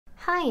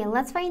Hi,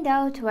 let's find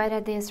out whether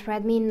this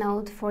Redmi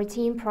Note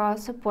 14 Pro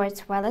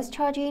supports wireless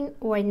charging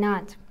or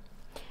not.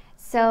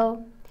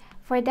 So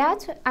for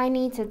that, I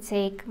need to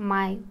take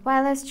my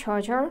wireless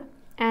charger,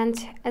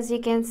 and as you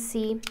can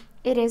see,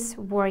 it is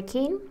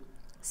working.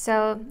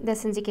 So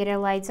this indicator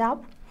lights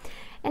up.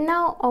 And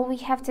now all we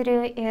have to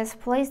do is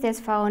place this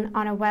phone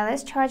on a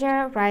wireless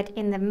charger right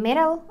in the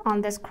middle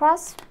on this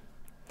cross.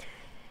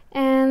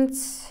 And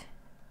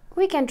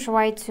we can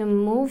try to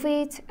move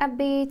it a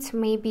bit,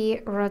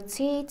 maybe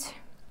rotate,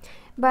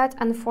 but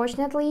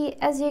unfortunately,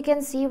 as you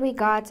can see, we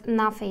got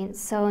nothing,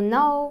 so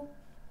no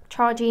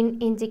charging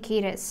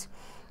indicators.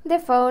 The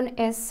phone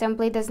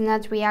simply does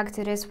not react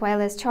to this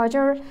wireless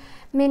charger,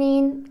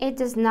 meaning it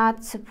does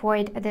not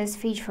support this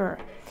feature.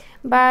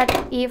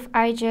 But if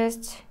I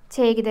just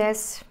take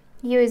this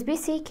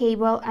USB-C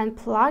cable and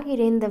plug it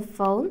in the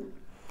phone,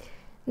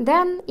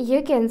 then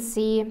you can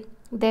see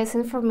this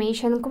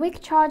information: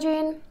 quick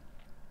charging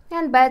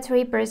and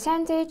battery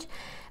percentage,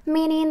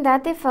 meaning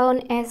that the phone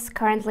is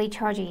currently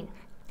charging.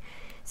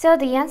 So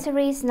the answer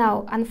is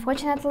no.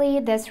 Unfortunately,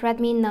 this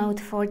Redmi Note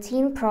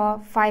 14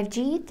 Pro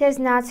 5G does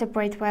not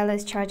support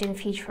wireless charging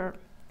feature.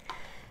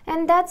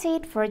 And that's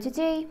it for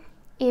today.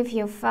 If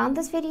you found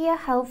this video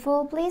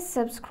helpful, please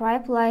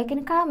subscribe, like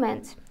and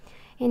comment.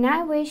 And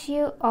I wish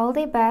you all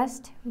the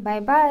best.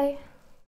 Bye bye.